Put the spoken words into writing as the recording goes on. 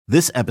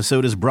This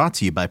episode is brought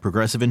to you by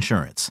Progressive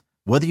Insurance.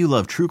 Whether you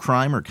love true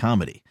crime or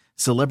comedy,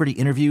 celebrity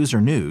interviews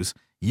or news,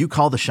 you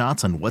call the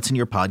shots on what's in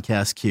your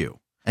podcast queue.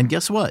 And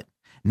guess what?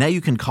 Now you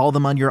can call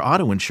them on your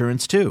auto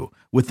insurance too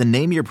with the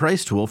Name Your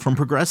Price tool from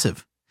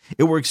Progressive.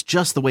 It works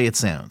just the way it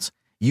sounds.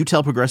 You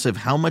tell Progressive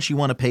how much you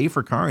want to pay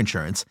for car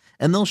insurance,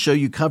 and they'll show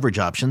you coverage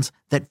options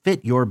that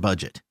fit your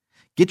budget.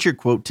 Get your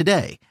quote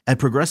today at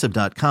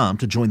Progressive.com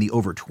to join the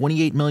over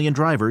 28 million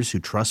drivers who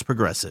trust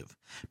Progressive.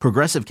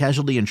 Progressive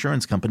Casualty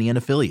Insurance Company and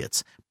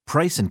Affiliates.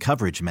 Price and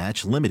coverage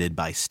match limited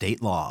by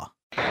state law.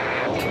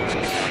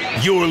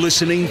 You're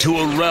listening to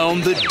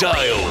Around the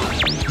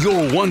Dial,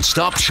 your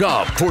one-stop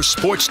shop for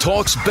sports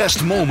talk's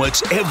best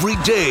moments every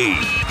day.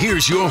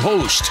 Here's your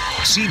host,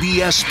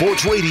 CBS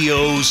Sports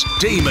Radio's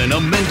Damon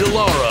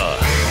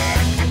Amendolara.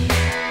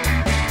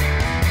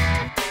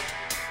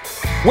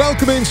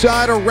 Welcome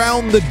inside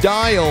Around the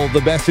Dial,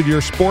 the best of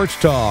your sports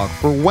talk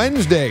for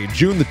Wednesday,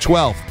 June the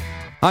 12th.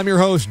 I'm your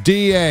host,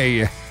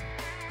 D.A.,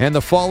 and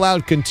the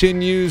fallout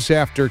continues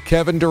after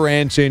Kevin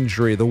Durant's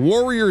injury. The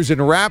Warriors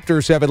and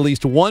Raptors have at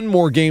least one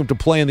more game to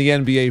play in the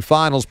NBA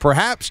Finals,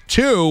 perhaps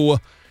two,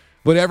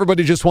 but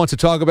everybody just wants to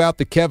talk about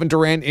the Kevin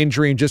Durant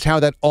injury and just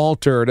how that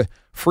altered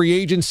free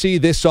agency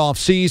this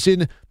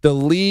offseason, the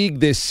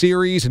league, this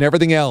series, and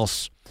everything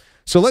else.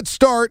 So let's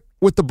start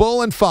with the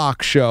Bull and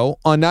Fox show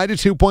on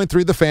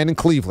 92.3 The Fan in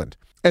Cleveland,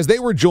 as they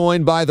were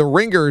joined by the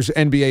Ringer's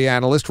NBA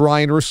analyst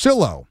Ryan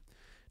Russillo.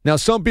 Now,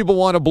 some people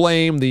want to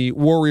blame the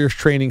Warriors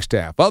training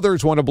staff.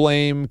 Others want to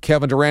blame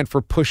Kevin Durant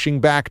for pushing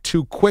back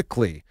too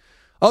quickly.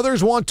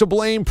 Others want to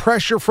blame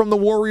pressure from the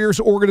Warriors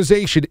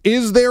organization.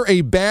 Is there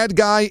a bad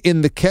guy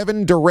in the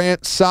Kevin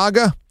Durant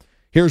saga?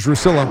 Here's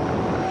Russillo.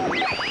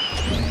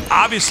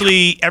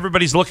 Obviously,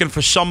 everybody's looking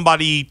for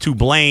somebody to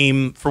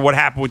blame for what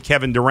happened with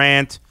Kevin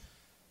Durant.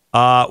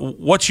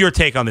 What's your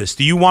take on this?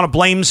 Do you want to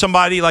blame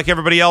somebody like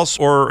everybody else,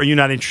 or are you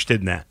not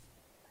interested in that?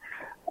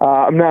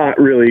 I'm not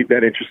really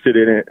that interested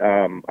in it.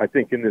 I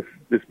think in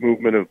this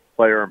movement of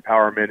player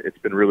empowerment, it's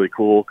been really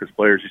cool because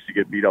players used to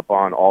get beat up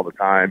on all the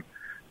time.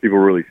 People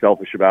were really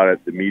selfish about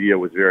it. The media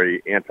was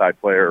very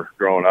anti-player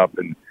growing up,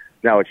 and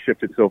now it's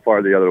shifted so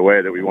far the other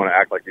way that we want to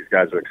act like these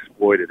guys are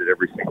exploited at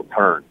every single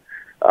turn.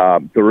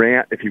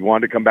 Durant, if he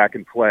wanted to come back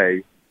and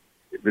play,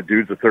 the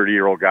dude's a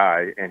 30-year-old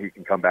guy, and he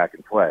can come back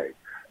and play.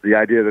 The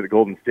idea that the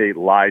Golden State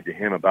lied to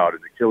him about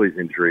his Achilles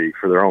injury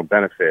for their own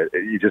benefit,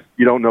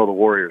 you don't know the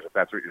Warriors if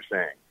that's what you're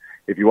saying.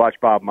 If you watch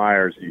Bob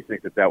Myers and you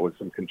think that was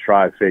some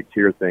contrived fake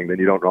tear thing, then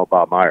you don't know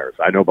Bob Myers.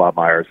 I know Bob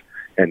Myers,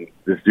 and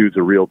this dude's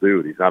a real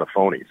dude. He's not a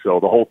phony.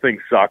 So the whole thing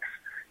sucks.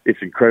 It's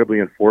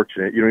incredibly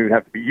unfortunate. You don't even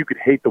have to be – you could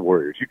hate the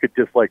Warriors. You could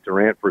dislike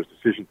Durant for his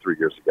decision 3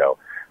 years ago.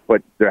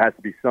 But there has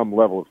to be some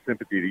level of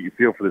sympathy that you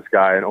feel for this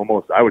guy and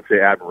almost, I would say,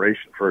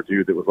 admiration for a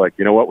dude that was like,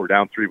 you know what, we're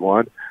down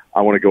 3-1.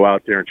 I want to go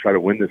out there and try to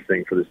win this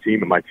thing for this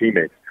team and my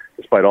teammates,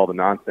 despite all the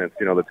nonsense,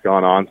 that's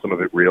gone on, some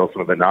of it real,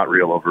 some of it not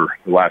real over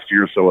the last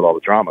year or so with all the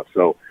drama.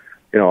 So,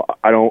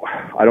 I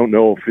don't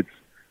know if it's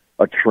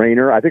a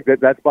trainer. I think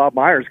that's Bob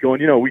Myers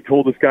going, we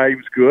told this guy he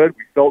was good.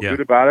 We felt good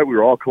about it. We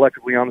were all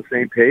collectively on the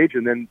same page.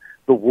 And then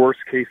the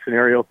worst case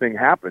scenario thing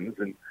happens.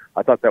 And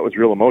I thought that was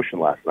real emotion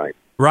last night.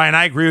 Ryan,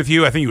 I agree with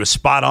you. I think you were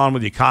spot on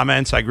with your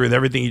comments. I agree with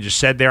everything you just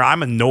said there.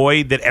 I'm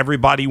annoyed that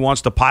everybody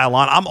wants to pile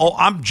on.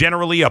 I'm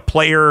generally a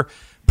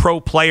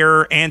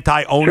pro-player,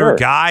 anti-owner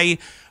guy.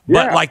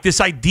 But like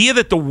this idea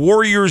that the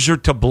Warriors are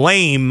to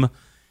blame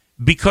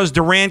because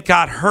Durant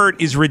got hurt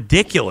is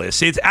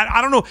ridiculous.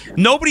 I don't know.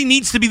 Nobody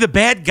needs to be the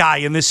bad guy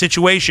in this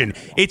situation.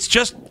 It's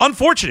just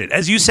unfortunate,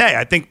 as you say.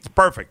 I think it's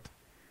perfect.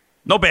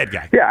 No bad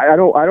guy. Yeah, I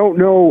don't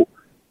know.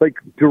 Like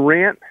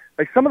Durant,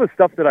 like some of the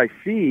stuff that I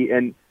see,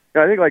 and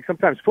I think like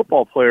sometimes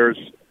football players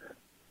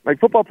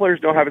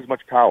don't have as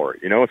much power,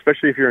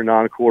 especially if you're a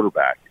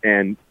non-quarterback.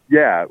 And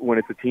yeah, when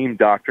it's a team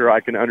doctor,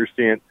 I can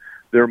understand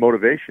their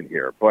motivation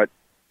here. But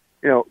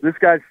this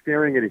guy's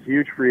staring at a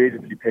huge free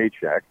agency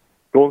paycheck.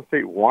 Golden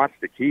State wants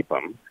to keep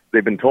him.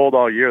 They've been told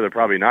all year they're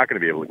probably not going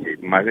to be able to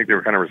keep him. I think they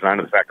were kind of resigned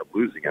to the fact of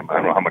losing him. I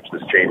don't know how much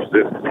this changes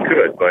this. It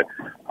could, but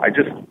I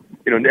just,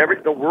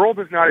 the world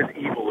is not as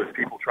evil as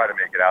people try to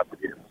make it out to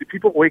be.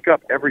 People wake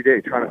up every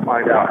day trying to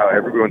find out how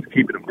everyone's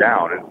keeping them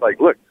down. And it's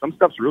like, look, some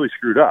stuff's really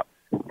screwed up,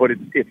 but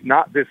it's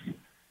not this,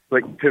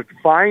 like, to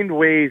find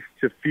ways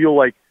to feel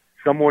like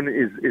someone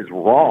is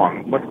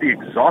wrong must be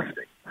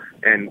exhausting.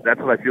 And that's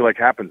what I feel like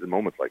happens in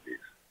moments like these.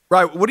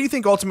 Right. What do you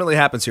think ultimately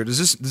happens here? Does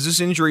this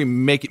injury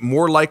make it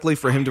more likely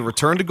for him to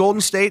return to Golden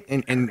State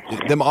and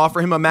them offer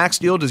him a max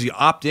deal? Does he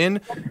opt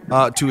in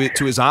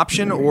to his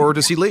option, or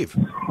does he leave?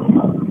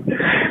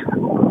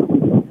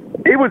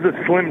 It was a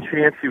slim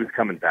chance he was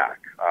coming back,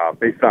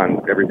 based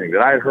on everything that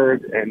I had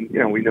heard. And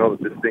we know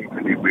that this thing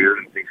can be weird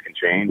and things can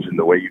change, and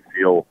the way you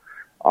feel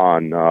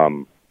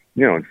on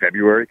in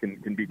February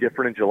can be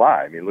different in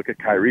July. I mean, look at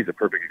Kyrie's a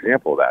perfect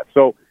example of that.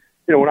 So.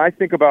 When I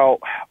think about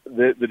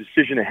the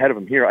decision ahead of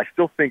him here, I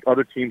still think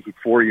other teams would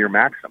 4-year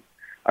max him.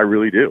 I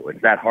really do.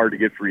 It's that hard to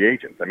get free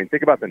agents. I mean,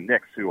 think about the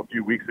Knicks, who a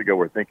few weeks ago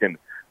were thinking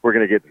we're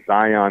going to get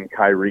Zion,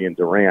 Kyrie, and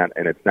Durant,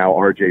 and it's now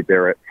R.J.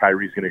 Barrett.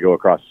 Kyrie's going to go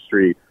across the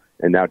street,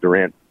 and now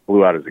Durant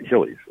blew out his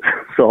Achilles.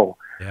 So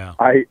Yeah.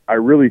 I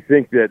really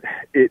think that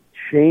it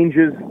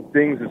changes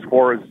things as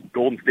far as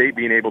Golden State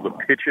being able to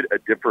pitch it a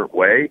different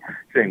way,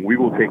 saying we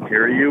will take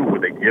care of you.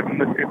 Would they give him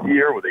the 5th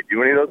year? Would they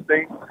do any of those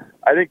things?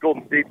 I think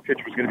Golden State's pitch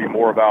was going to be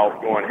more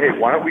about going, hey,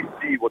 why don't we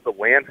see what the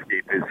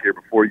landscape is here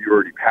before you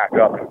already pack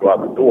up and go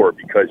out the door,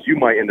 because you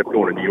might end up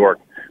going to New York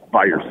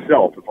by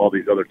yourself if all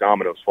these other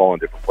dominoes fall in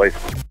different places.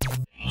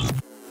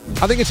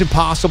 I think it's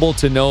impossible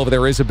to know if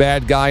there is a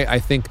bad guy. I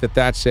think that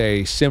that's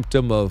a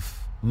symptom of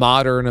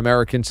modern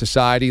American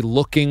society,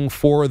 looking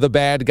for the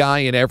bad guy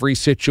in every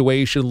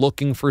situation,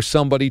 looking for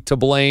somebody to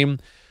blame.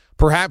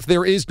 Perhaps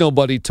there is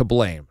nobody to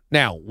blame.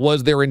 Now,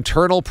 was there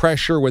internal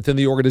pressure within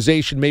the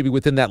organization, maybe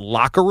within that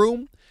locker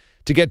room,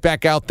 to get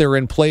back out there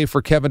and play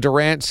for Kevin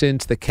Durant,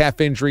 since the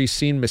calf injury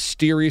seemed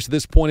mysterious at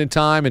this point in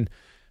time and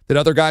that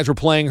other guys were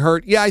playing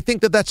hurt? Yeah, I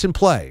think that that's in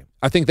play.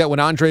 I think that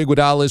when Andre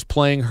Iguodala is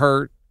playing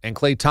hurt and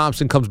Klay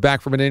Thompson comes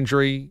back from an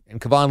injury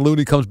and Kevon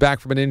Looney comes back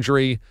from an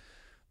injury,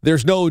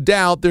 there's no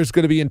doubt there's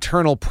going to be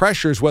internal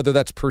pressures, whether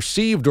that's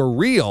perceived or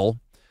real,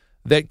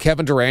 that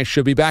Kevin Durant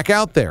should be back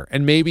out there.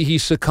 And maybe he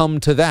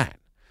succumbed to that.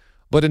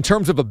 But in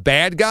terms of a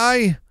bad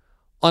guy,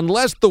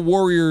 unless the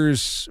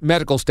Warriors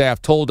medical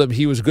staff told him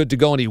he was good to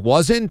go and he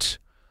wasn't,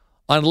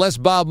 unless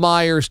Bob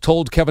Myers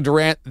told Kevin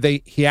Durant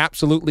he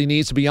absolutely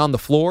needs to be on the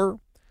floor,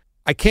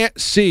 I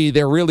can't see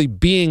there really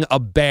being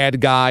a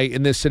bad guy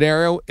in this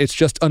scenario. It's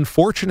just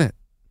unfortunate.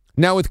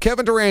 Now, with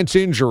Kevin Durant's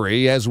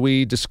injury, as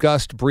we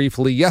discussed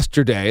briefly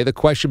yesterday, the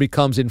question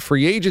becomes in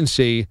free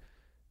agency,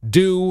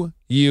 do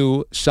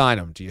you sign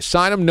him? Do you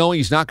sign him knowing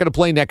he's not going to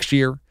play next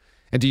year?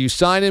 And do you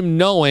sign him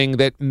knowing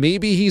that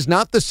maybe he's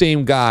not the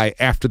same guy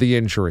after the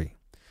injury?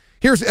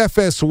 Here's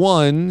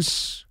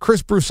FS1's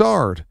Chris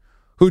Broussard,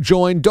 who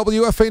joined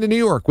WFAN in New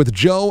York with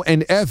Joe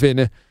and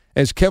Evan,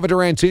 as Kevin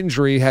Durant's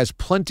injury has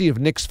plenty of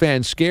Knicks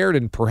fans scared,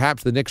 and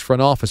perhaps the Knicks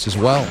front office as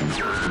well.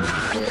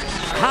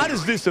 How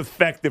does this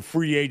affect the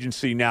free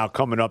agency now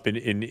coming up in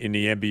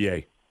the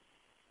NBA?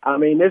 I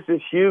mean, this is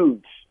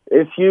huge.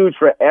 It's huge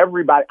for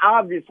everybody.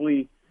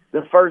 Obviously,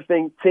 the first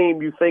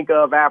team you think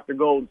of after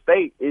Golden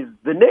State is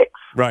the Knicks.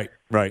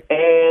 Right.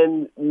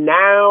 And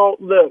now,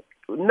 look,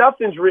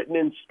 nothing's written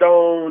in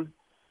stone.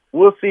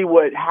 We'll see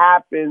what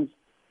happens.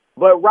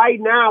 But right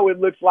now, it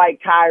looks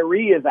like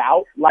Kyrie is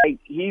out. Like,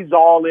 he's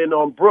all in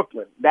on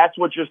Brooklyn. That's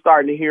what you're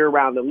starting to hear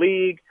around the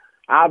league.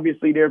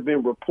 Obviously, there have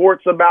been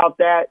reports about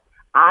that.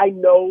 I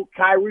know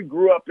Kyrie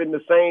grew up in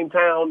the same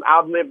town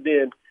I've lived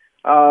in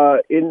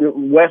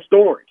West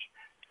Orange.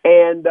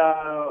 And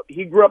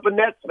he grew up a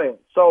Nets fan.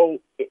 So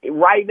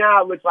right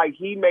now it looks like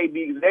he may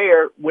be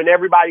there when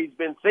everybody's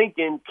been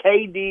thinking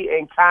KD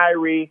and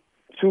Kyrie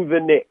to the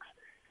Knicks.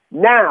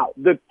 Now,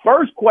 the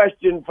first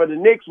question for the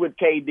Knicks with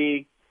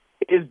KD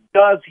is,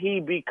 does he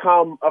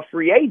become a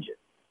free agent?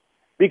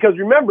 Because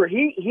remember,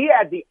 he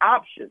had the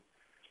option.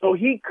 So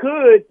he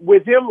could,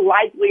 with him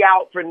likely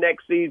out for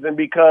next season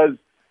because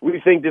we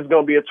think there's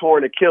going to be a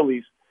torn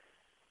Achilles,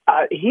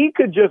 he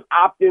could just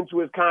opt into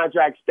his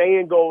contract, stay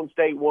in Golden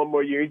State one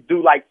more year,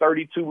 do like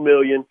 $32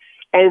 million,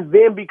 and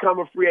then become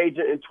a free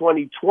agent in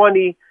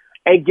 2020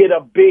 and get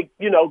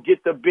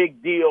the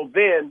big deal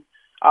then,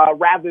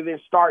 rather than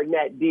starting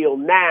that deal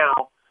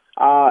now.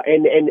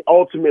 And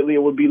ultimately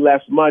it would be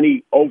less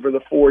money over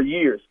the 4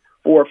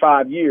 or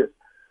 5 years.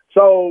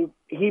 So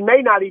he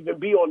may not even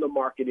be on the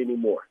market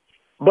anymore.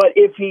 But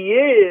if he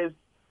is,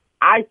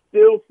 I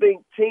still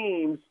think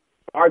teams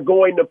are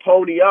going to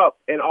pony up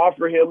and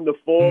offer him the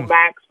full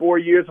max, 4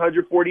 years,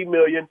 $140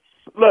 million.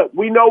 Look,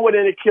 we know what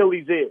an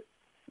Achilles is.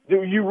 The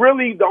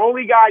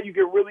only guy you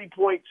can really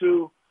point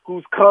to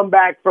who's come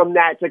back from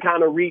that to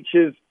kind of reach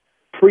his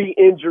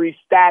pre-injury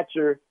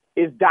stature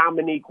is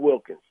Dominique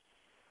Wilkins.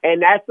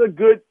 And that's a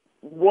good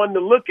one to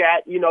look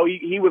at. You know,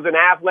 he was an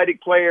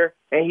athletic player,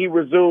 and he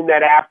resumed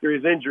that after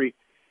his injury.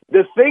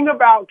 The thing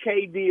about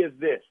KD is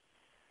this.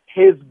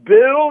 His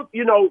build,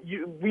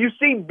 you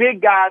see big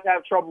guys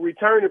have trouble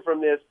returning from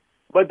this,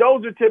 but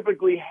those are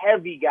typically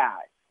heavy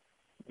guys.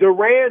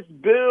 Durant's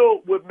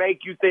build would make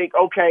you think,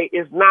 okay,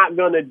 it's not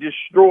going to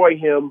destroy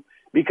him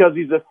because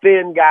he's a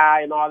thin guy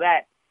and all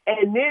that.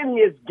 And then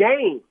his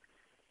game,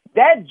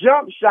 that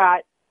jump shot,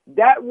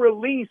 that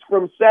release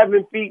from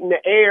 7 feet in the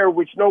air,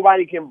 which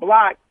nobody can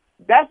block,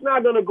 that's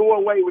not going to go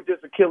away with this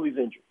Achilles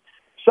injury.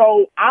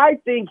 So I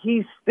think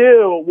he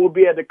still will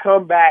be able to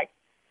come back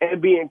and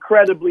be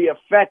incredibly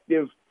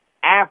effective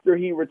after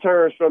he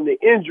returns from the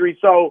injury.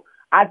 So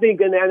I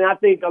think, and I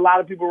think a lot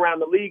of people around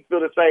the league feel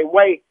the same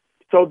way.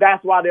 So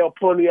that's why they'll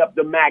pony up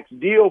the max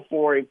deal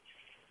for him.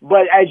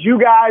 But as you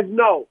guys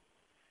know,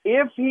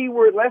 if he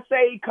were, let's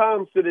say he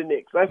comes to the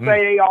Knicks, let's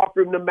say they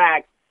offer him the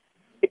max,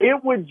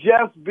 it would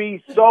just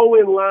be so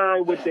in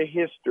line with the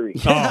history.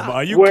 Oh,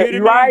 are you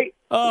kidding me? Right?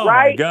 Oh,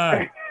 right?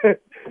 my God.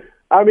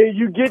 I mean,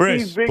 you get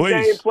Chris, these big please.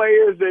 name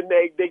players, and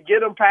they get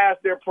them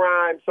past their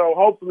prime. So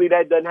hopefully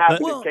that doesn't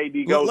happen if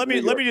KD goes. Let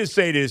me just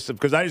say this,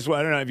 because I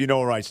don't know if you know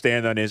where I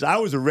stand on this. I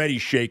was already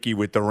shaky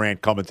with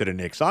Durant coming to the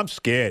Knicks. I'm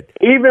scared.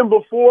 Even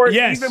before,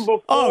 Yes. even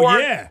before. Oh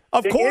yeah,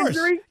 of the course.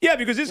 Injury? Yeah,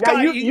 because this Now,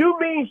 guy. you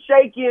mean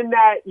shaky in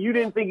that you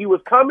didn't think he was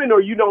coming, or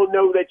you don't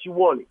know that you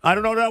want him? I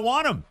don't know that I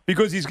want him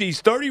because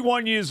he's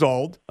 31 years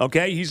old.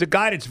 Okay, he's a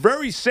guy that's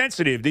very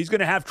sensitive. He's going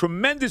to have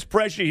tremendous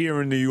pressure here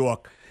in New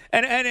York.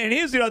 And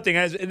here's the other thing.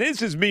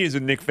 This is me as a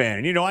Knicks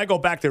fan. And, I go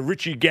back to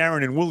Richie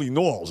Guerin and Willie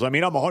Knowles. I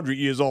mean, I'm 100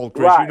 years old,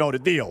 Chris. Right. You know the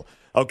deal.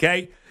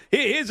 Okay?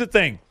 Here's the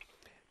thing.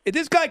 If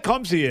this guy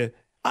comes here,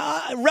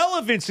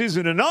 relevance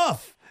isn't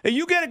enough. And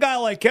you get a guy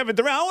like Kevin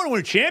Durant. I want to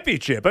win a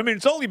championship. I mean,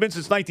 it's only been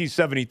since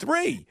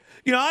 1973.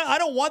 I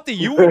don't want the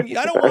Ewing.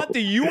 I don't want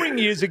the Ewing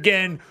years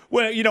again,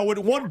 where with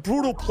one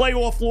brutal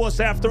playoff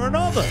loss after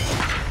another.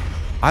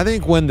 I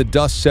think when the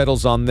dust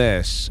settles on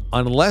this,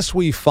 unless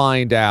we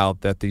find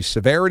out that the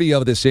severity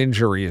of this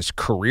injury is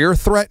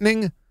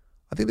career-threatening,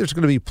 I think there's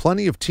going to be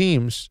plenty of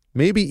teams,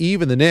 maybe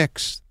even the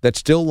Knicks, that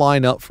still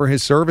line up for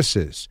his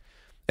services.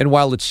 And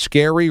while it's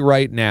scary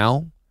right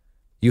now,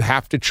 you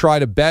have to try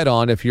to bet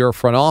on, if you're a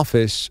front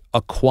office,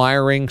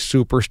 acquiring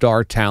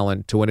superstar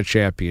talent to win a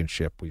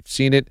championship. We've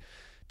seen it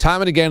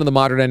time and again in the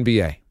modern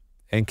NBA,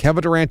 and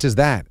Kevin Durant is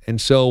that. And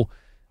so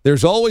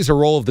there's always a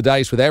roll of the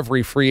dice with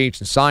every free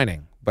agent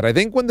signing. But I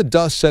think when the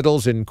dust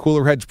settles and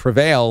cooler heads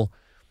prevail,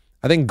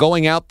 I think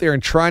going out there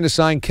and trying to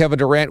sign Kevin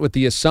Durant with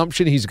the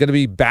assumption he's going to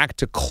be back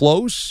to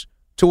close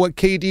to what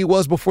KD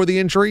was before the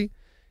injury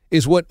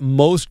is what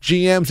most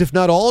GMs, if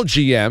not all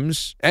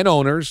GMs and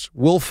owners,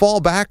 will fall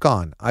back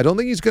on. I don't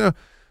think he's going to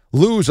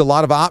lose a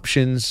lot of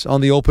options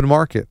on the open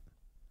market.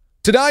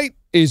 Tonight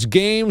is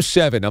Game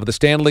 7 of the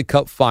Stanley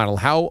Cup Final.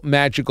 How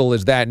magical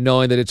is that,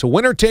 knowing that it's a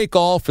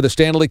winner-take-all for the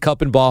Stanley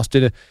Cup in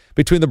Boston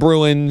between the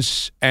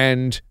Bruins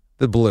and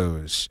the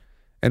Blues?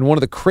 And one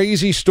of the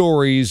crazy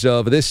stories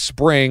of this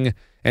spring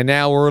and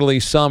now early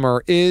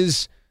summer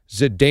is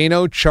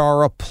Zdeno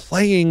Chara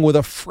playing with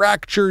a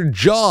fractured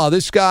jaw.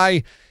 This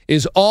guy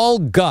is all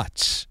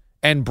guts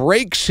and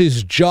breaks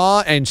his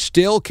jaw and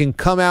still can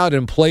come out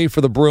and play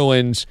for the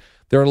Bruins.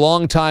 Their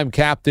longtime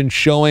captain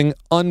showing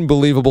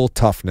unbelievable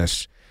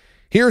toughness.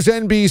 Here's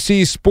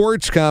NBC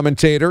sports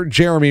commentator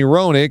Jeremy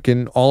Roenick,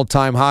 an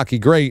all-time hockey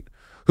great,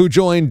 who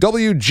joined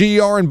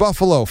WGR in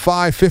Buffalo,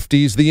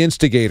 550's The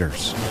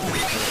Instigators.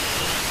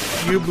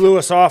 You blew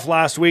us off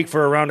last week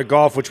for a round of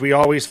golf, which we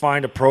always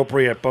find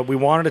appropriate, but we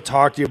wanted to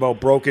talk to you about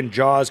broken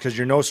jaws because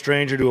you're no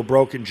stranger to a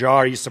broken jaw.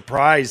 Are you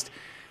surprised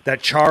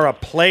that Chara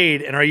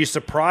played, and are you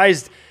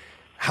surprised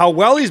how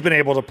well he's been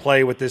able to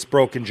play with this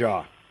broken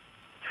jaw?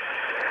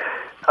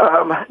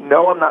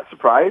 No, I'm not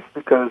surprised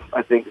because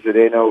I think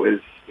Zdeno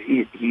is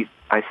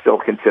I still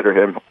consider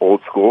him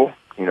old school.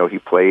 He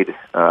played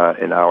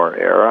in our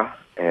era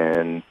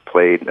and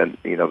played,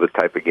 the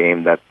type of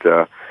game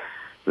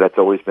that's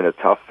always been a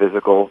tough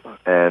physical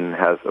and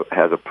has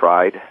a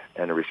pride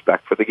and a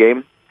respect for the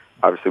game.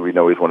 Obviously, we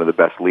know he's one of the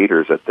best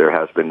leaders that there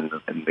has been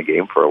in the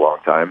game for a long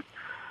time.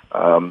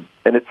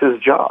 And it's his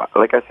jaw.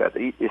 Like I said,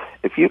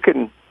 if you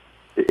can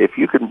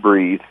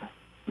breathe,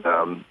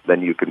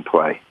 then you can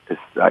play.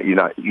 You're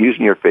not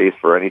using your face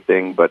for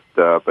anything but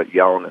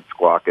yelling and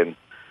squawking.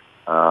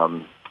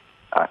 I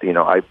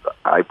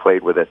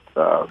played with it,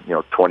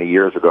 20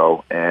 years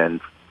ago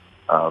and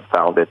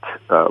found it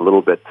a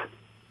little bit,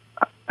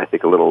 I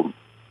think, a little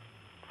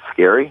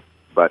scary.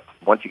 But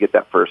once you get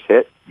that first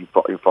hit, you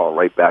fall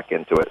right back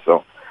into it.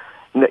 So,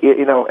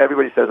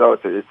 everybody says, "Oh,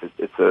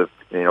 it's a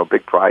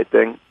big pride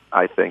thing."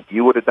 I think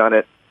you would have done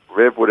it.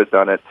 Riv would have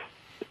done it.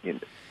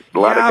 A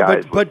lot of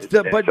guys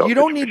but you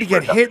don't need to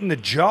get hit in the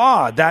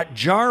jaw. That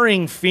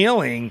jarring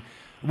feeling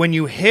when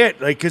you hit,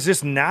 because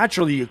this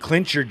naturally you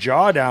clinch your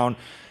jaw down.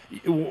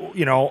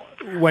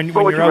 When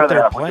you're out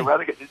there playing.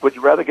 Would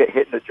you rather get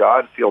hit in the jaw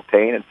and feel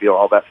pain and feel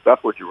all that stuff,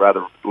 or would you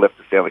rather lift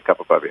the Stanley Cup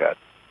above your head?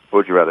 What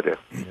would you rather do?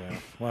 Yeah,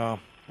 well,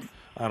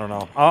 I don't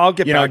know. I'll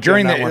get back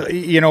during to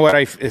that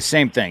one.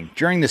 Same thing.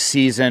 During the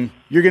season,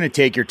 you're going to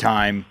take your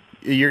time.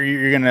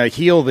 You're going to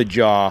heal the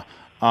jaw.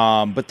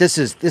 But this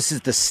is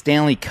the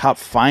Stanley Cup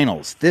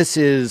Finals. This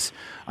is,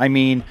 how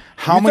many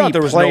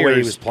there was players? No way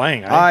he was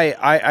playing.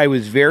 I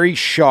was very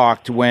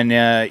shocked when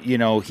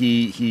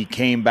he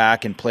came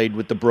back and played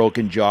with the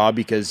broken jaw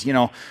because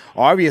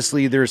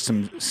obviously there's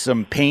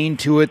some pain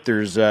to it.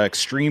 There's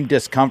extreme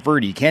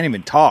discomfort. He can't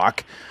even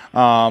talk,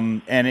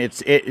 and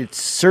it's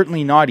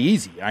certainly not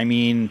easy. I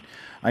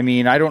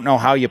don't know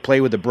how you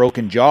play with a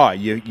broken jaw.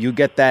 You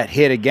get that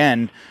hit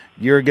again,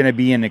 you're going to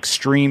be in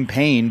extreme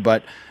pain,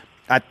 but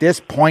at this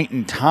point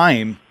in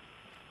time,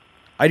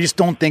 I just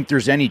don't think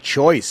there's any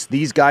choice.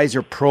 These guys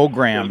are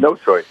programmed. There's no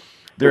choice.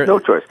 There's no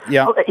choice.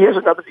 Yeah. Okay, here's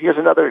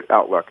another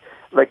outlook.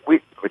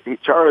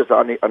 Chara is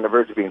on the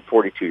verge of being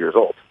 42 years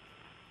old.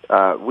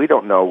 We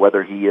don't know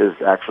whether he is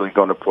actually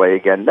going to play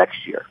again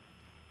next year.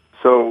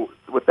 So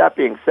with that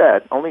being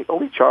said, only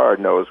Chara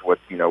knows what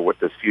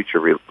this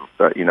future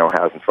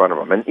has in front of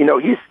him, and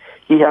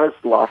he has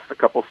lost a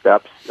couple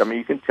steps. I mean,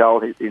 you can tell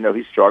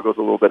he struggles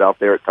a little bit out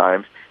there at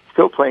times.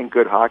 Still playing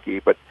good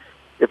hockey, but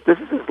if this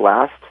is his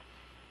last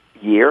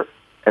year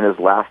and his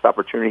last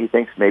opportunity, he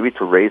thinks maybe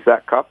to raise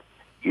that cup,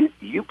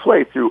 you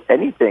play through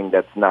anything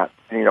that's not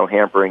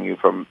hampering you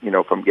from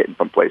getting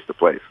from place to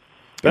place.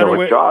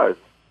 With Jaws,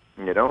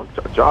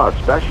 Jaws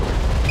especially.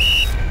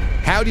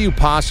 How do you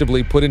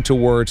possibly put into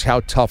words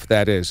how tough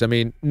that is? I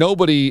mean,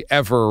 nobody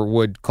ever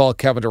would call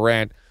Kevin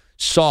Durant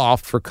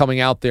soft for coming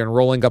out there and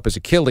rolling up his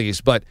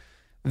Achilles, but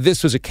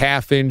this was a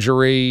calf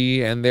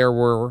injury, and there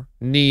were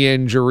knee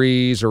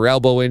injuries or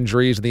elbow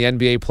injuries in the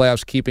NBA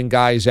playoffs keeping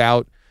guys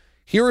out.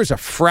 Here is a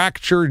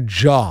fractured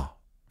jaw,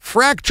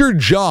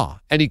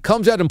 and he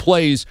comes out and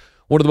plays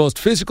one of the most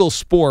physical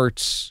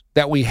sports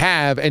that we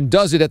have and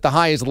does it at the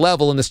highest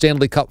level in the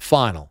Stanley Cup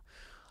final.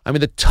 I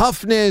mean, the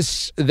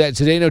toughness that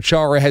Zdeno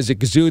Chara has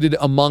exuded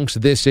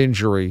amongst this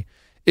injury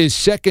is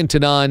second to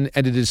none,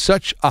 and it is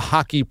such a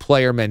hockey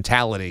player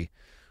mentality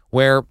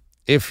where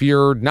if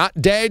you're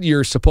not dead,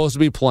 you're supposed to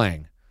be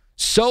playing.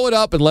 Sew it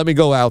up and let me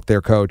go out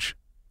there, Coach.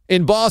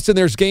 In Boston,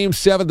 there's Game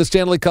 7 of the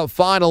Stanley Cup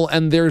Final,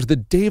 and there's the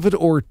David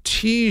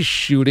Ortiz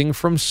shooting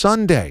from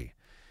Sunday.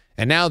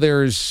 And now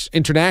there's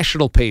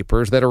international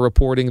papers that are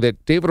reporting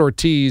that David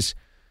Ortiz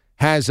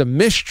has a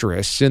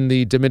mistress in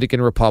the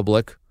Dominican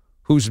Republic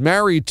who's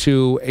married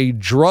to a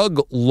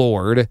drug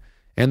lord,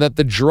 and that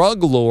the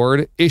drug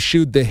lord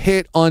issued the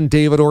hit on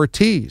David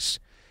Ortiz.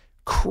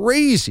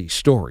 Crazy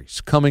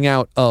stories coming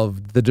out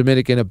of the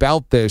Dominican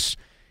about this.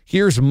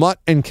 Here's Mutt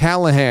and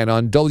Callahan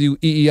on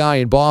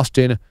WEEI in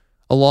Boston,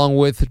 along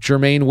with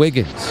Jermaine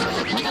Wiggins.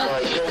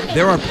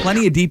 There are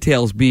plenty of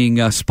details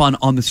being spun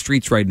on the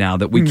streets right now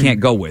that we can't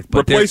go with.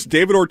 But replace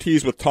David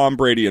Ortiz with Tom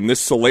Brady, and this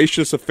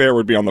salacious affair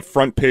would be on the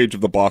front page of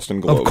the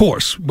Boston Globe. Of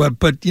course,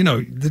 but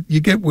you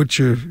get what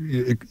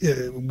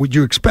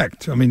you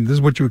expect. I mean, this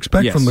is what you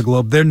expect from the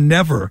Globe. They're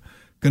never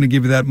going to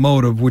give you that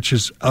motive, which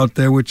is out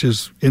there, which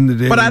is in the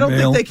Daily Mail. But I don't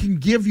think they can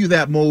give you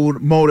that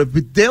motive.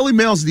 But Daily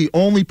Mail is the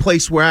only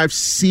place where I've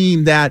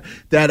seen that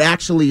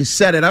actually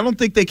said it. I don't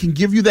think they can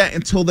give you that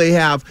until they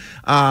have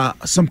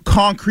some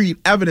concrete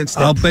evidence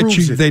that proves it. I'll bet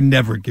you they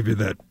never give you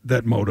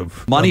that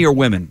motive. Money or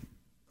women?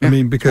 I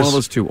mean, because one of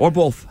those two, or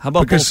both. How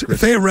about both? Because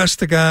if they arrest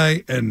the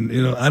guy, and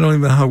I don't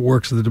even know how it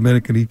works in the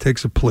Dominican, he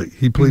takes a plea.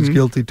 He pleads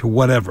guilty to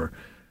whatever.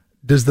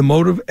 Does the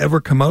motive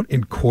ever come out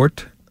in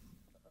court?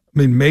 I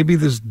mean, maybe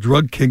this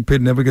drug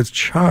kingpin never gets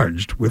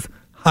charged with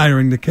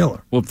hiring the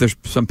killer. Well, if there's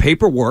some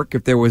paperwork,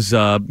 if there was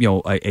a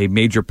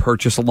major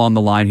purchase along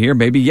the line here,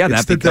 maybe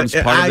that becomes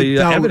part of the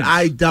evidence.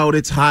 I doubt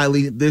it's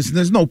highly.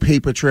 There's no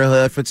paper trail.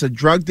 If it's a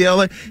drug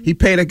dealer, he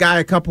paid a guy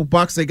a couple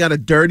bucks. They got a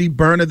dirty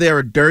burner there,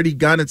 a dirty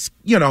gun. It's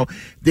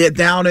they're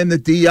down in the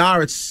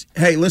DR. It's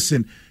hey,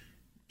 listen.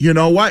 You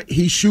know what?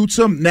 He shoots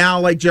him. Now,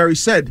 like Jerry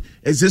said,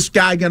 is this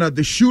guy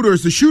the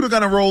shooter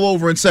gonna roll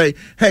over and say,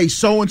 hey,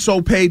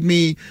 so-and-so paid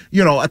me,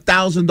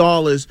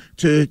 $1,000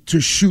 to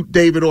shoot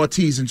David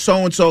Ortiz, and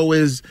so-and-so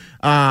is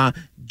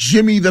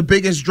Jimmy, the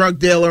biggest drug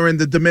dealer in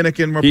the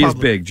Dominican Republic.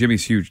 He's big.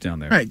 Jimmy's huge down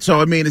there. Right. So,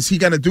 I mean, is he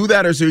going to do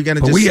that, or is he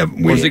going to just...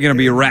 or is he going to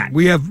be a rat?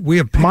 We have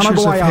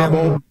pictures of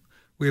him.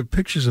 We have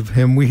pictures of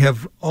him. We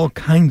have all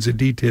kinds of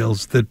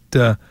details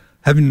that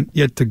haven't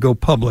yet to go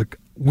public.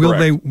 Will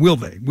they?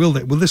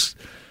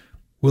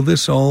 Will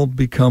this all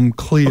become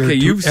clear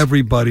to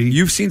everybody?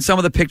 You've seen some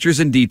of the pictures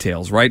and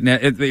details, right? Now,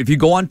 if you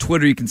go on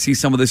Twitter, you can see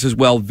some of this as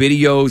well,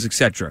 videos,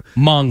 etc.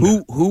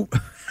 Who?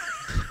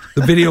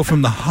 The video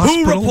from the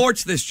hospital. Who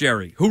reports this,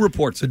 Jerry? Who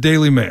reports it? The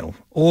Daily Mail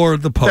or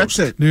the Post. That's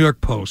it. New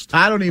York Post.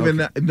 I don't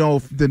even know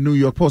if the New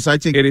York Post. I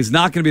think it is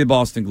not going to be the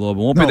Boston Globe.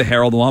 It won't be the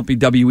Herald. It won't be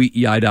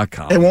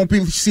WEEI.com. It won't be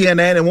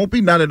CNN. It won't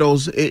be none of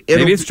those. Maybe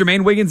it's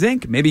Jermaine Wiggins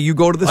Inc. Maybe you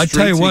go to the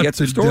streets and get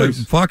some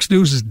stories. Fox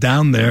News is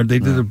down there. They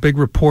did a big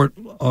report.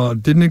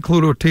 Didn't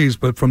include Ortiz,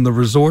 but from the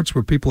resorts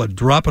where people are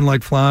dropping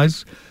like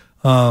flies.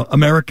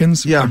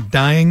 Americans are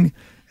dying.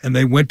 And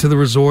they went to the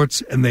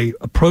resorts, and they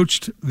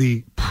approached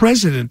the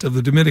president of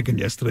the Dominican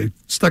yesterday,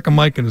 stuck a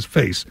mic in his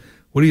face.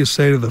 What do you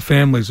say to the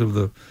families of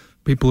the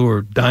people who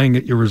are dying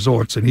at your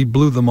resorts? And he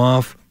blew them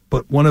off.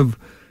 But one of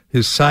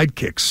his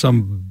sidekicks,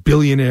 some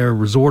billionaire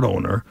resort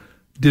owner,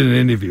 did an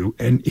interview,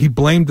 and he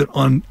blamed it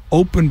on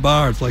open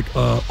bars, like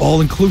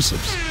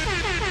all-inclusives.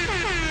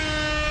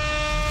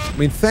 I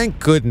mean, thank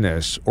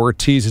goodness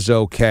Ortiz is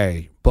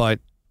okay, but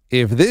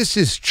if this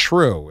is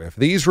true, if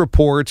these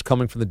reports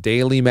coming from the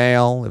Daily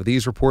Mail, if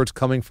these reports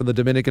coming from the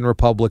Dominican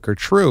Republic are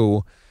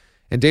true,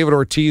 and David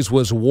Ortiz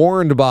was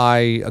warned by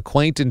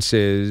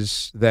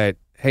acquaintances that,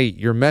 hey,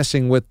 you're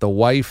messing with the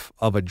wife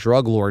of a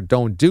drug lord,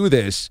 don't do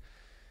this,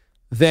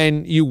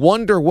 then you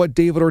wonder what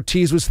David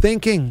Ortiz was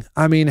thinking.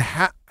 I mean,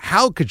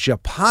 how could you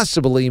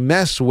possibly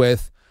mess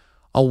with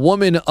a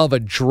woman of a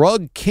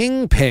drug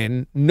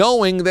kingpin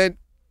knowing that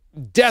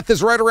death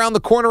is right around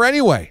the corner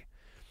anyway?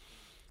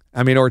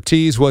 I mean,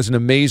 Ortiz was an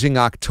amazing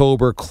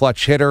October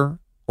clutch hitter.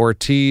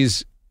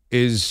 Ortiz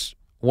is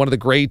one of the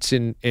greats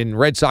in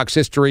Red Sox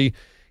history.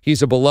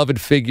 He's a beloved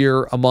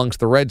figure amongst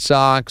the Red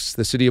Sox,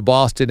 the city of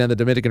Boston, and the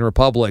Dominican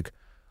Republic.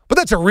 But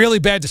that's a really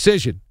bad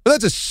decision.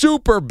 That's a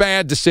super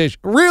bad decision.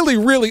 Really,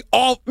 really,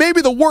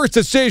 maybe the worst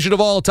decision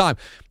of all time.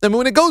 I mean,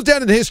 when it goes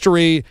down in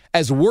history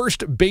as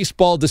worst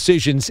baseball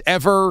decisions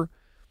ever,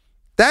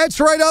 that's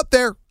right up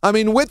there. I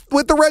mean, with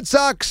the Red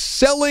Sox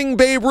selling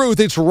Babe Ruth,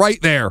 it's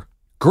right there.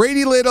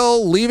 Grady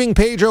Little leaving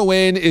Pedro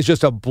in is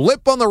just a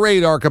blip on the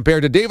radar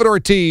compared to David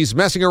Ortiz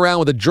messing around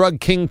with a drug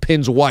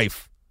kingpin's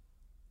wife.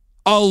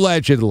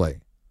 Allegedly.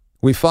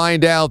 We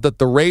find out that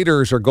the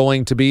Raiders are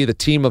going to be the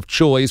team of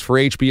choice for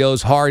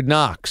HBO's Hard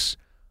Knocks.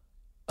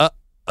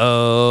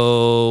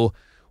 Uh-oh.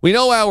 We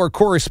know our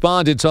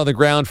correspondents on the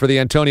ground for the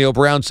Antonio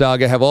Brown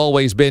saga have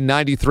always been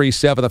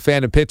 93.7 The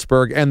Fan in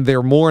Pittsburgh and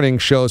their morning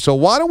show. So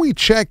why don't we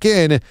check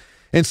in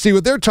and see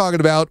what they're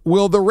talking about?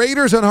 Will the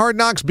Raiders on Hard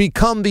Knocks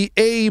become the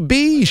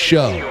AB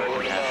show?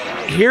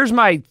 Here's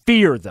my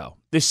fear, though.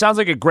 This sounds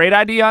like a great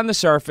idea on the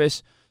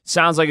surface.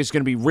 Sounds like it's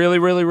going to be really,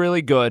 really,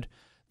 really good.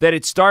 That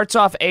it starts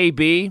off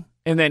AB,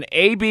 and then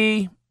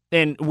AB,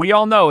 and we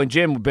all know, and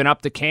Jim, we've been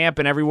up to camp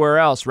and everywhere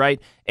else, right?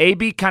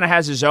 AB kind of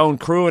has his own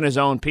crew and his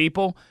own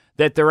people,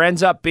 that there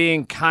ends up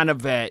being kind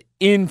of a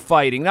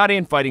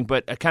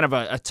but a kind of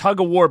a tug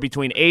of war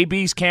between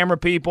AB's camera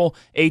people,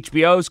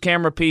 HBO's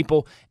camera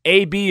people.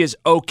 AB is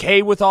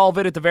okay with all of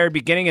it at the very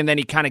beginning, and then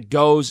he kind of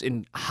goes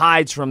and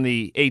hides from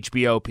the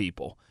HBO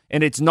people.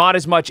 And it's not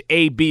as much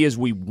AB as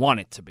we want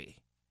it to be.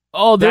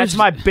 Oh, that's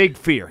my big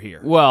fear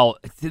here. Well,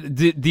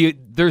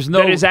 there's no...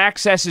 That his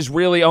access is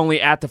really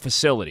only at the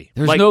facility.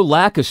 There's no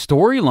lack of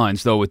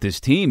storylines, though, with this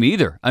team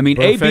either. I mean,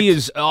 Perfect. AB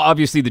is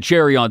obviously the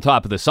cherry on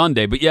top of the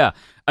sundae, but yeah,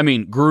 I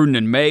mean, Gruden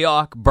and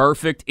Mayock,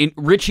 Perfect,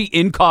 Richie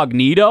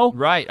Incognito.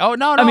 Right. Oh,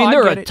 no, I mean,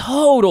 they're a it.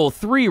 total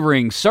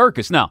three-ring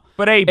circus. Now,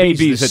 But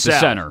AB's at the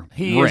center.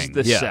 He ring. is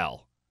the yeah. cell.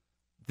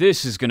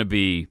 This is going to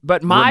be...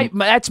 But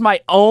that's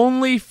my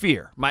only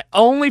fear. My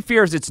only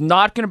fear is it's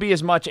not going to be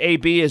as much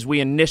AB as we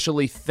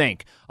initially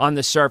think on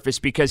the surface,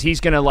 because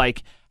he's going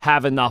to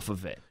have enough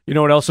of it. You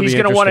know what else? He's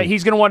going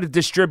to want to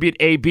distribute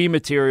AB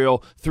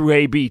material through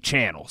AB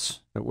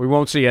channels. We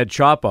won't see Ed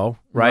Chapo,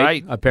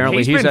 right?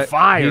 Apparently, he's been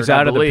fired. He's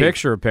out of the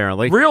picture.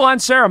 Apparently, real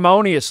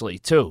unceremoniously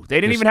too. They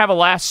didn't even have a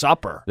Last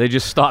Supper. They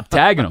just stopped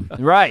tagging him.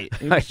 Right.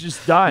 It was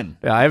just done.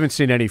 Yeah, I haven't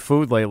seen any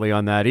food lately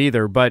on that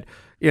either, but.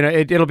 You know,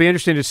 it'll be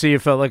interesting to see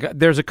if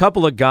there's a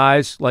couple of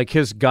guys like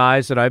his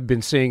guys that I've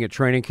been seeing at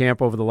training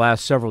camp over the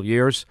last several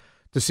years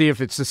to see if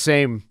it's the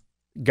same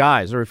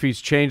guys or if he's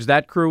changed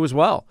that crew as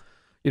well.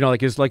 You know,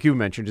 like you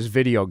mentioned, his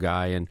video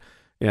guy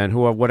and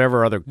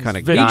whatever other kind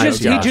of guy.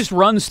 He just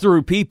runs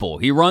through people.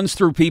 He runs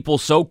through people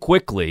so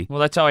quickly. Well,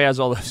 that's how he has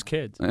all those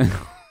kids.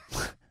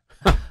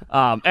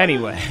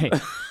 Anyway.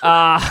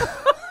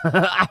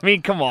 I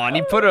mean, come on.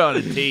 You put it on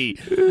a tee.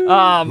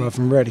 Rough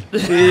and ready.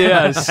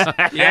 Yes.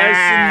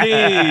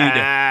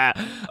 Yes,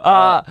 indeed.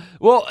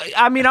 Well,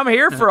 I mean, I'm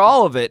here for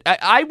all of it.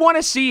 I want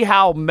to see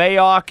how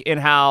Mayock and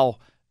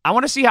I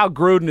want to see how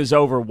Gruden is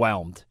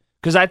overwhelmed.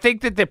 Because I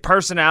think that the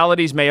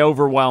personalities may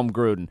overwhelm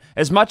Gruden.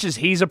 As much as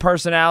he's a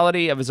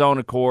personality of his own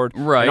accord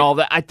and all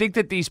that, I think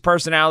that these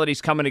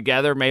personalities coming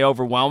together may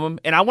overwhelm him.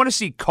 And I want to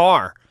see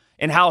Carr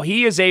and how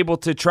he is able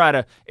to try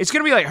to – it's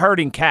going to be like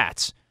herding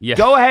cats. Yeah.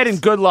 Go ahead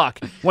and good luck.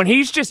 When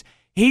he's going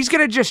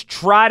to just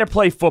try to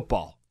play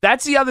football.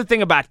 That's the other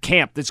thing about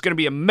camp that's going to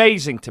be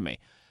amazing to me.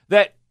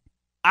 That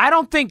I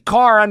don't think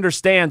Carr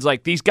understands,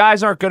 these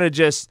guys aren't going to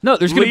just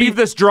leave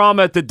this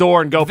drama at the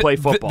door and go play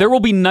football. There will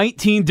be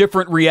 19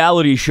 different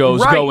reality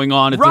shows going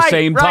on at the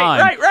same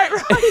time.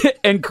 Right.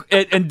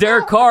 and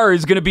Derek Carr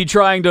is going to be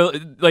trying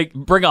to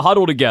bring a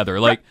huddle together.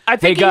 I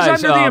think hey, he's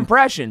guys, under the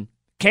impression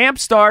camp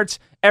starts,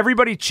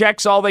 everybody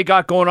checks all they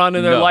got going on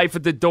in their life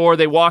at the door,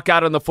 they walk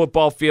out on the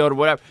football field or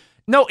whatever.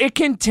 No, it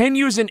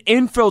continues and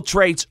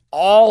infiltrates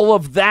all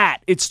of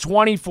that. It's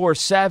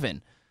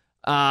 24/7.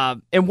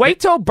 And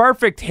wait till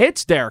Perfect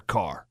hits Derek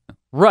Carr.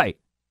 Right.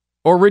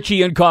 Or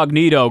Richie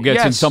Incognito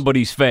gets in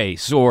somebody's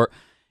face. Or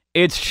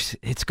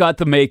it's got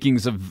the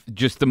makings of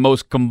just the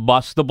most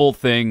combustible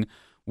thing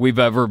we've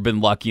ever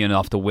been lucky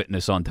enough to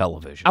witness on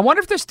television. I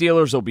wonder if the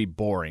Steelers will be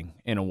boring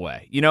in a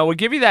way. You know, we'll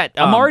give you that.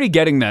 I'm already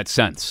getting that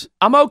sense.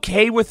 I'm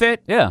okay with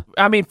it. Yeah.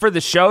 I mean, for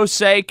the show's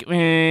sake,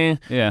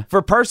 yeah.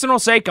 For personal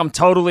sake, I'm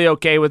totally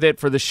okay with it.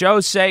 For the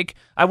show's sake,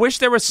 I wish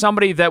there was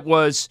somebody that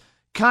was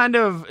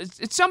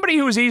it's somebody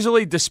who was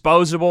easily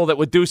disposable that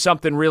would do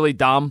something really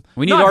dumb.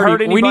 We need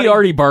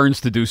Artie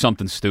Burns to do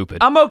something stupid.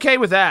 I'm okay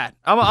with that.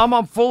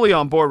 I'm fully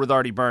on board with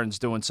Artie Burns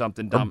doing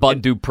something dumb. Or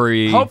Bud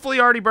Dupree.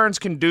 Hopefully Artie Burns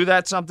can do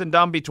that something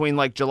dumb between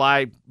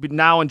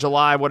now and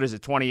July, what is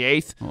it,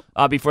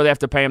 28th, before they have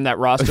to pay him that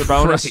roster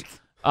bonus.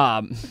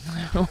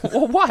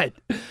 Well, what?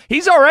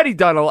 He's already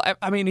done a lot.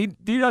 I mean, he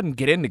doesn't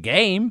get in the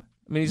game.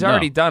 I mean, he's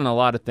already done a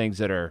lot of things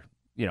that are,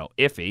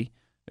 iffy.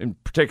 And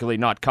particularly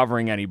not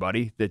covering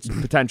anybody that's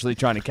potentially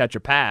trying to catch a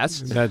pass.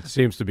 That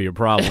seems to be a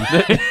problem.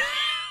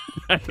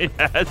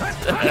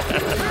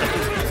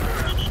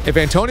 If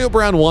Antonio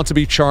Brown wants to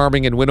be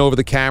charming and win over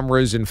the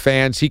cameras and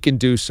fans, he can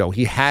do so.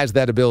 He has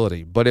that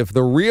ability. But if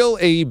the real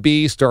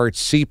AB starts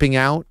seeping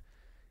out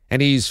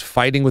and he's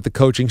fighting with the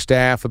coaching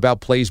staff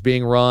about plays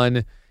being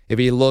run, if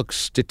he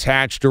looks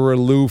detached or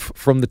aloof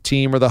from the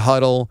team or the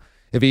huddle,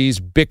 if he's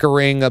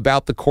bickering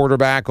about the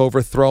quarterback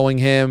overthrowing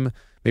him,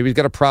 maybe he's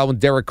got a problem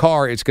with Derek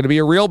Carr, it's going to be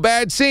a real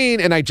bad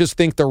scene. And I just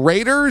think the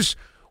Raiders,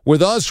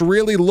 with us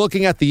really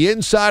looking at the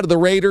inside of the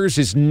Raiders,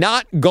 is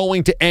not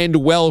going to end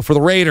well for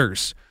the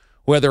Raiders.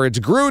 Whether it's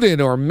Gruden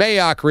or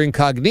Mayock or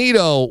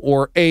Incognito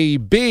or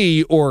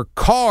AB or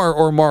Carr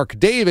or Mark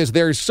Davis,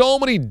 there's so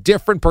many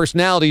different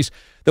personalities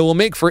that will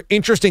make for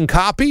interesting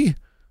copy,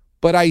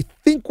 but I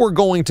think we're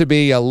going to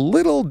be a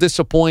little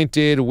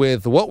disappointed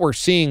with what we're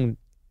seeing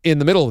in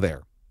the middle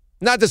there.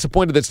 Not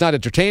disappointed that it's not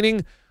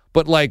entertaining,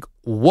 but like,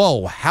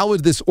 whoa, how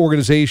is this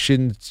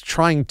organization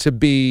trying to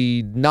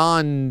be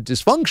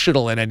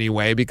non-dysfunctional in any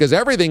way? Because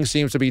everything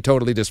seems to be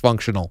totally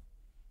dysfunctional.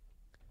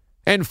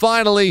 And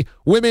finally,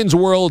 Women's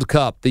World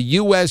Cup. The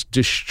U.S.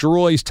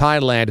 destroys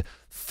Thailand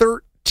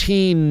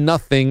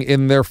 13-0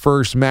 in their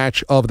first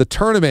match of the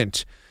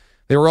tournament.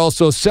 They were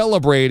also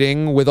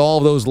celebrating with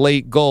all those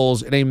late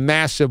goals in a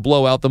massive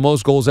blowout, the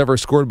most goals ever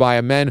scored by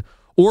a men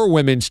or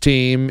women's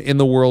team in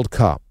the World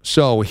Cup.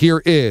 So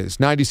here is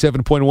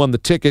 97.1 The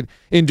Ticket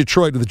in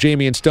Detroit with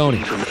Jamie and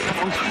Stoney.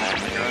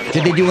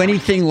 Did they do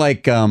anything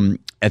like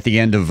at the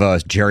end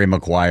of Jerry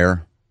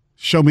Maguire?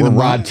 Show me where the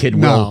Rod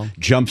Tidwell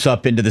jumps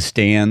up into the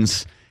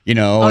stands, you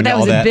know. Oh, that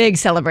was a big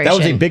celebration. That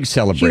was a big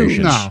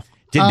celebration. No.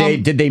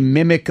 Did they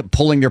mimic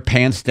pulling their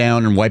pants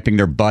down and wiping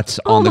their butts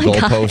on the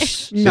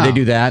goalposts? No. Did they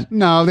do that?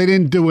 No, they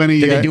didn't do any.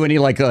 Did they do any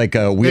like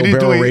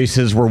wheelbarrow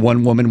races where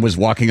one woman was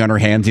walking on her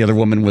hands, the other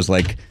woman was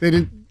like? They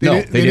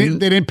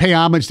didn't pay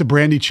homage to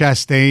Brandi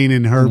Chastain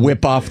and her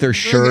whip off their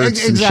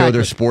shirts and show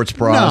their sports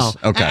bras.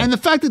 No. Okay. And the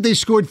fact that they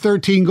scored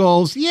 13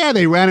 goals, yeah,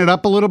 they ran it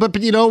up a little bit,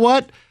 but you know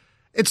what?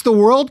 It's the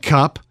World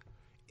Cup.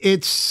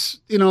 It's,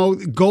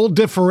 goal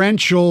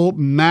differential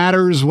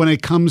matters when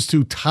it comes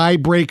to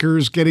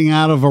tiebreakers getting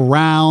out of a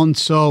round.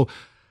 So,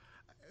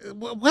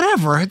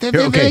 whatever.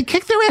 They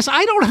kick their ass.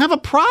 I don't have a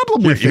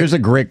problem with it. Here's a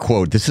great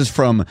quote. This is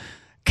from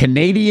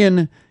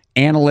Canadian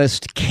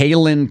analyst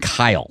Kaylin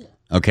Kyle.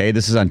 Okay,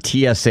 this is on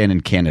TSN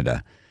in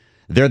Canada.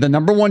 They're the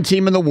number one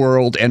team in the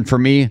world, and for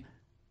me,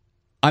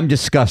 I'm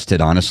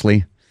disgusted,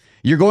 honestly.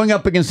 You're going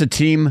up against a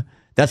team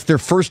that's their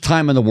first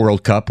time in the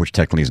World Cup, which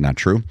technically is not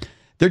true.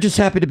 They're just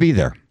happy to be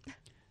there.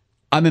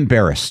 I'm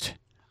embarrassed.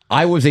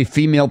 I was a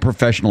female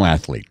professional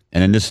athlete,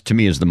 and then this, to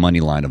me, is the money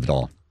line of it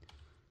all.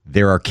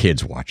 There are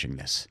kids watching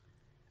this.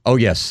 Oh,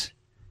 yes,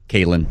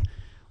 Caitlin.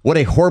 What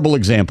a horrible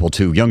example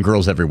to young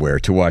girls everywhere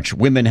to watch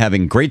women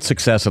having great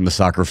success on the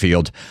soccer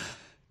field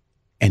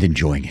and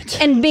enjoying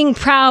it. And being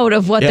proud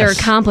of what they're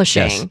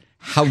accomplishing. Yes.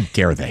 How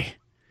dare they?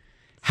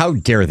 How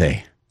dare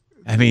they?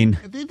 I mean,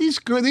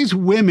 these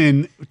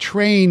women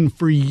train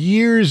for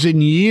years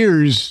and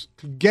years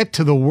to get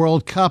to the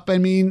World Cup. I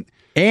mean,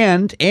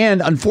 and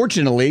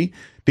unfortunately,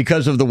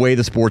 because of the way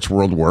the sports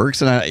world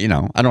works, and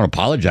I don't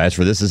apologize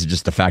for this. This is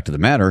just the fact of the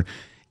matter,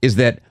 is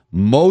that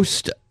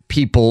most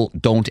people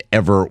don't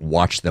ever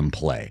watch them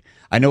play.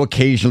 I know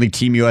occasionally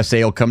Team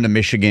USA will come to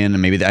Michigan,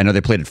 and I know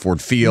they played at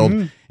Ford Field.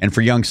 Mm-hmm. And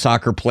for young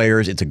soccer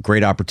players, it's a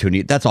great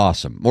opportunity. That's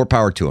awesome. More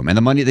power to them. And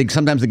the money,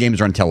 sometimes the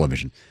games are on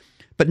television.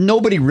 But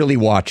nobody really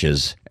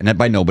watches, and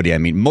by nobody I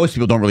mean most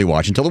people don't really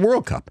watch until the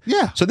World Cup.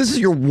 Yeah. So this is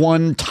your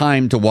one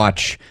time to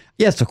watch.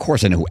 Yes, of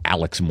course I know who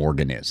Alex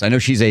Morgan is. I know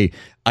she's a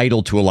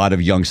idol to a lot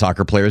of young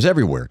soccer players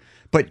everywhere.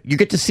 But you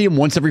get to see them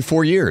once every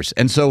 4 years.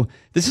 And so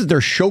this is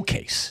their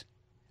showcase.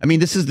 I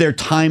mean, this is their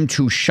time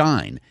to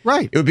shine.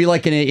 Right. It would be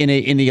like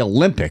in the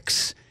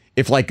Olympics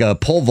if like a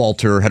pole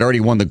vaulter had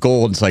already won the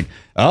gold. It's like,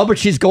 oh, but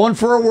she's going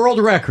for a world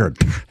record.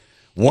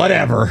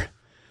 Whatever.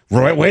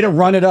 Way to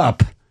run it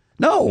up.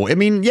 No, I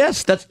mean,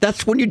 yes,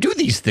 that's when you do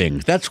these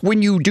things. That's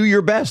when you do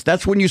your best.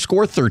 That's when you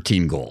score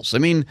 13 goals. I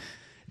mean,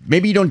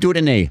 maybe you don't do it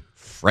in a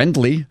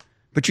friendly,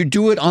 but you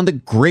do it on the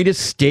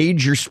greatest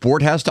stage your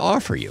sport has to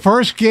offer you.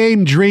 First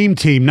game, Dream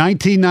Team,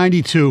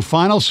 1992.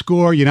 Final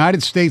score,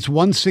 United States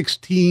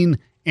 116,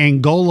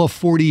 Angola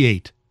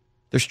 48.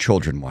 There's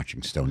children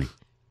watching, Stoney.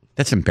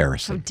 That's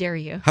embarrassing. How dare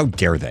you? How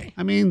dare they?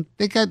 I mean,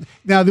 they got...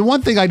 Now, the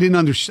one thing I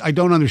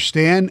don't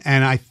understand,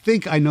 and I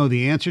think I know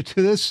the answer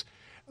to this.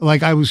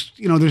 Like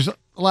there's a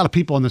lot of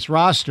people on this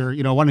roster,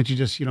 why don't you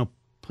just,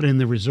 put in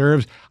the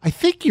reserves? I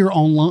think you're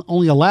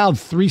only allowed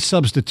 3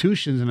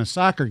 substitutions in a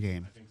soccer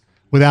game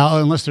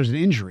unless there's an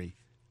injury.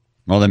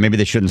 Well, then maybe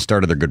they shouldn't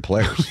start other good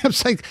players.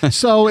 It's like,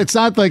 so it's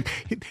not like,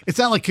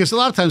 because a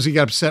lot of times you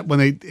get upset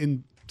when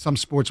in some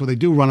sports where they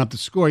do run up the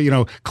score,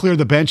 clear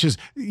the benches.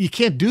 You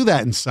can't do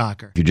that in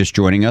soccer. If you're just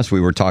joining us,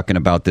 we were talking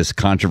about this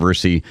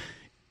controversy,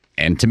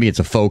 and to me it's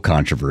a faux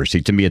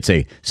controversy. To me it's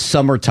a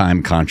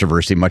summertime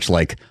controversy, much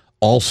like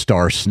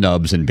all-star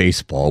snubs in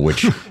baseball,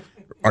 which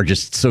are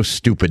just so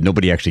stupid.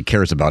 Nobody actually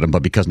cares about them.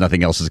 But because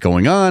nothing else is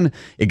going on,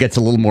 it gets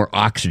a little more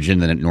oxygen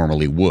than it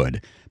normally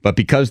would. But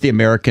because the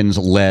Americans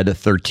led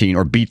 13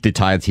 or beat the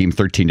Thai team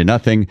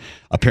 13-0,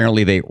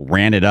 apparently they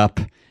ran it up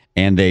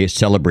and they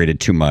celebrated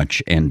too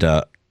much. And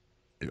I'm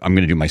going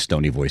to do my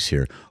Stoney voice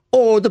here.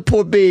 Oh, the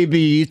poor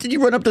babies. Did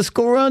you run up the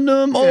score on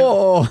them?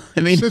 Oh, I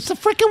mean, it's the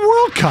freaking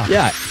World Cup.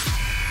 Yeah.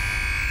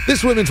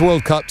 This Women's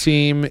World Cup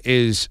team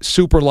is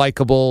super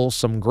likable.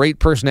 Some great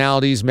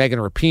personalities, Megan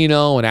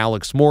Rapinoe and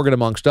Alex Morgan,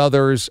 amongst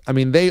others. I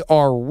mean, they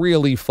are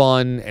really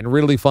fun and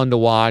really fun to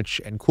watch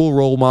and cool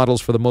role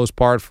models for the most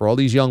part for all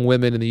these young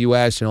women in the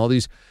U.S. and all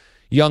these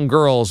young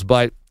girls.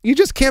 But you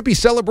just can't be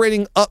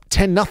celebrating up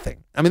 10-0.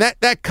 I mean,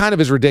 that kind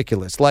of is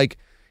ridiculous. Like,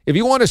 if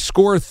you want to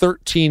score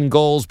 13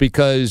 goals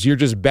because you're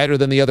just better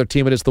than the other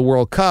team and it's the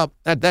World Cup,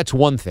 that's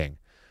one thing.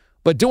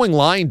 But doing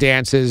line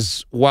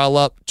dances while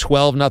up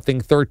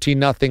 12-0, 13-0,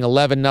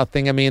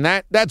 11-0, I mean,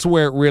 that's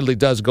where it really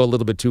does go a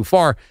little bit too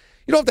far.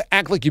 You don't have to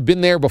act like you've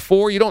been there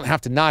before. You don't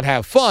have to not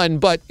have fun,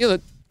 but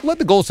let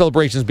the goal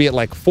celebrations be at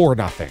like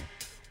 4-0.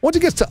 Once it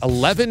gets to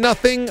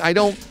 11-0, I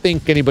don't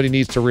think anybody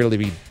needs to really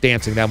be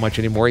dancing that much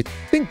anymore. I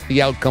think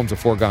the outcome's a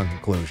foregone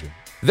conclusion.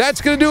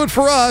 That's going to do it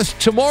for us.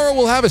 Tomorrow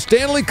we'll have a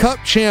Stanley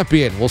Cup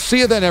champion. We'll see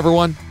you then,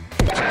 everyone.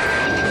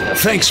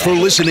 Thanks for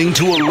listening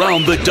to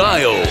Around the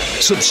Dial.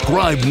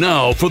 Subscribe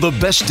now for the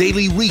best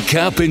daily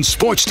recap in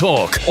sports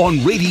talk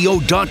on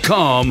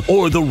radio.com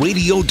or the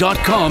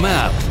radio.com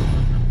app.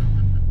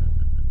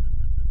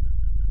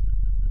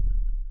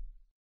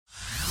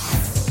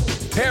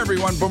 Hey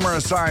everyone, Boomer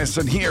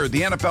Esiason here.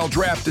 The NFL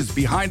draft is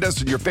behind us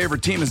and your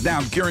favorite team is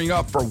now gearing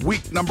up for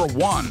week number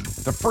 1.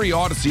 The free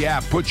Odyssey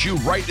app puts you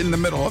right in the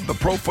middle of the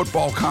pro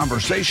football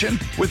conversation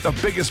with the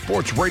biggest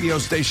sports radio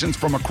stations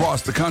from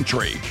across the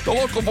country. The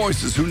local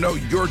voices who know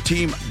your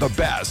team the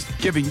best,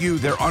 giving you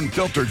their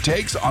unfiltered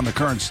takes on the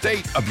current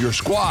state of your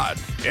squad.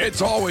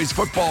 It's always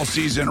football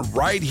season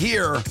right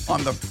here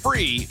on the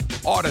free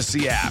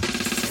Odyssey app.